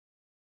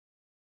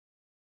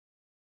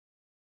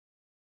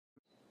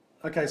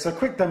Okay, so a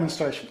quick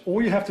demonstration.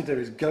 All you have to do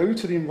is go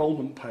to the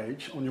enrollment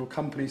page on your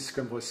company's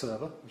SecurEnvoy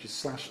server, which is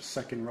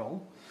 /secenroll.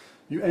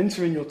 You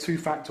enter in your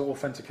two-factor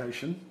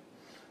authentication,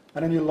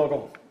 and then you log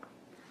on.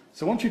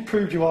 So once you've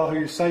proved you are who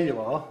you say you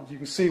are, you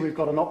can see we've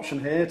got an option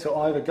here to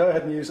either go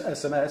ahead and use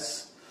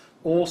SMS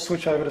or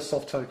switch over to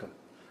soft token.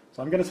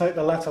 So I'm going to take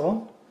the latter one.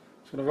 I'm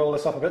just going to roll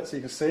this up a bit so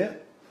you can see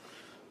it.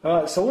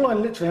 Alright, so all I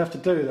literally have to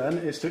do then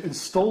is to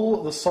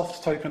install the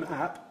soft token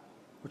app,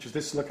 which is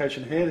this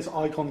location here. This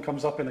icon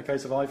comes up in the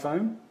case of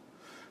iPhone.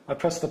 I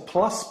press the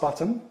plus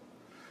button,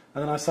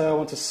 and then I say I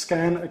want to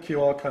scan a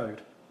QR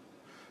code.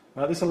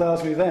 This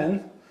allows me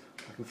then,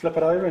 I can flip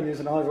it over and use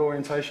an either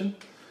orientation.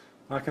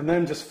 I can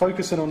then just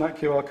focus in on that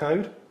QR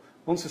code.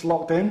 Once it's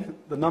locked in,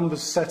 the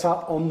number's set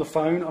up on the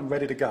phone, I'm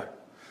ready to go.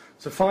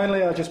 So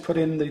finally, I just put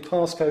in the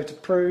passcode to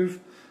prove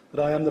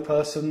that I am the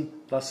person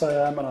that I say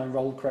I am and I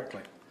enrolled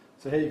correctly.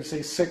 So here you can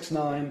see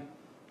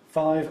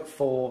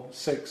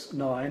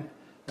 695469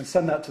 and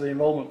send that to the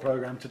enrollment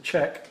program to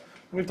check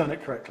we've done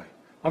it correctly.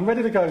 I'm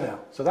ready to go now.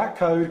 So that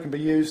code can be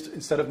used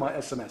instead of my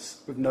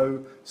SMS with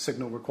no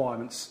signal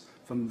requirements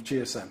from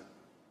GSM.